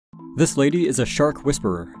This lady is a shark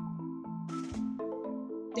whisperer.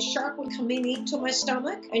 The shark would come in, eat to my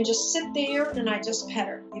stomach, and just sit there, and I just pet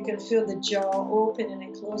her. You can feel the jaw open and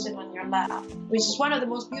then closing on your lap, which is one of the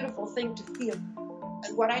most beautiful things to feel.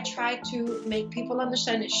 What I try to make people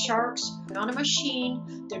understand is sharks are not a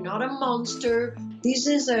machine, they're not a monster. This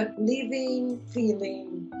is a living,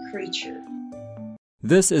 feeling creature.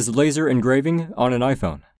 This is laser engraving on an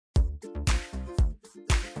iPhone.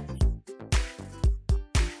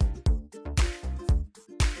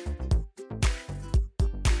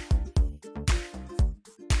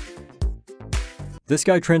 This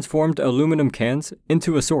guy transformed aluminum cans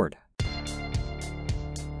into a sword.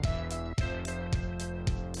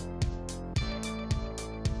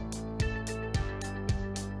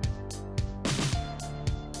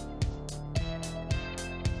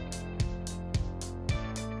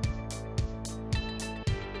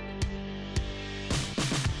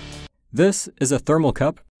 This is a thermal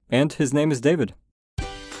cup, and his name is David.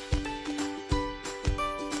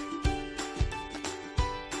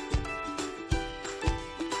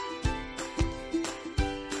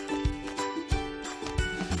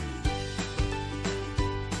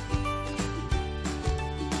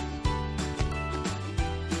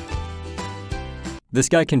 This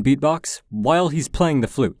guy can beatbox while he's playing the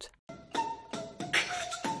flute.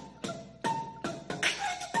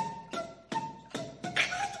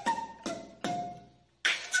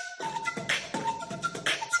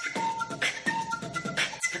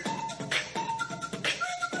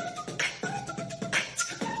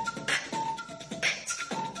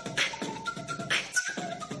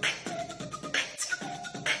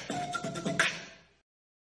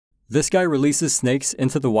 This guy releases snakes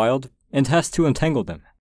into the wild and has to untangle them.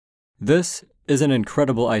 This is an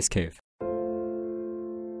incredible ice cave.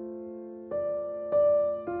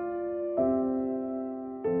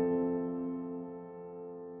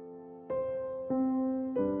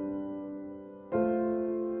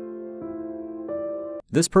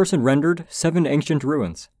 This person rendered 7 ancient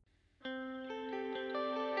ruins.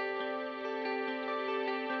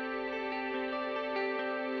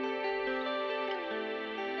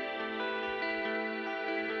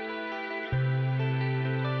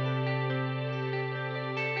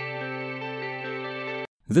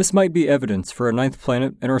 This might be evidence for a 9th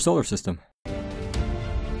planet in our solar system.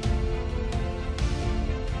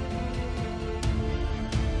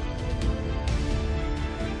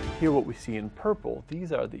 Here what we see in purple,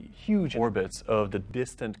 these are the huge orbits of the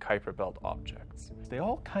distant Kuiper Belt objects. They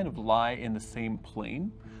all kind of lie in the same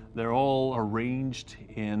plane. They're all arranged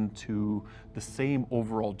into the same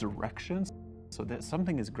overall directions, so that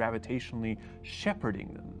something is gravitationally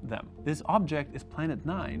shepherding them. This object is Planet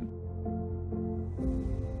 9.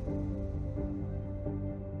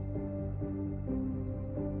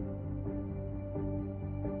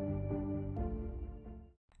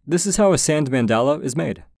 This is how a sand mandala is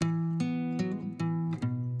made.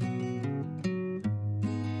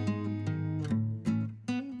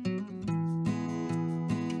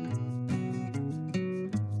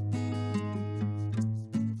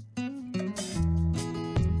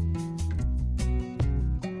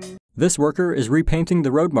 This worker is repainting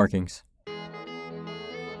the road markings.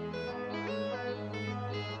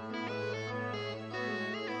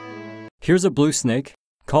 Here's a blue snake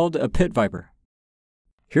called a pit viper.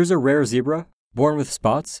 Here's a rare zebra, born with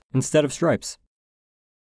spots instead of stripes.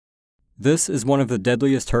 This is one of the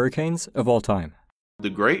deadliest hurricanes of all time. The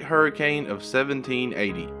Great Hurricane of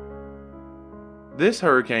 1780. This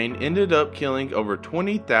hurricane ended up killing over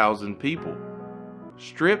 20,000 people,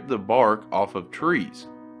 stripped the bark off of trees,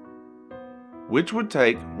 which would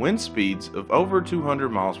take wind speeds of over 200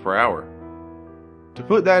 miles per hour. To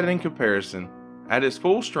put that in comparison, at its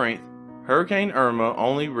full strength, Hurricane Irma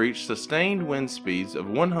only reached sustained wind speeds of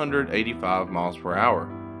 185 miles per hour.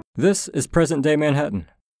 This is present-day Manhattan,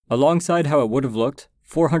 alongside how it would have looked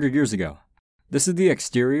 400 years ago. This is the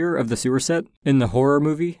exterior of the sewer set in the horror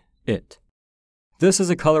movie, It. This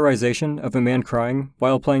is a colorization of a man crying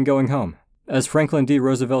while playing Going Home, as Franklin D.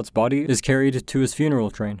 Roosevelt's body is carried to his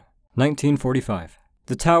funeral train, 1945.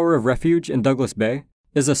 The Tower of Refuge in Douglas Bay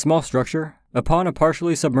is a small structure upon a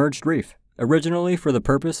partially submerged reef, originally for the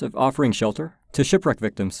purpose of offering shelter to shipwreck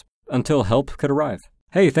victims until help could arrive.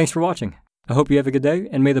 Hey, thanks for watching. I hope you have a good day,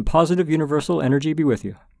 and may the positive universal energy be with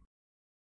you.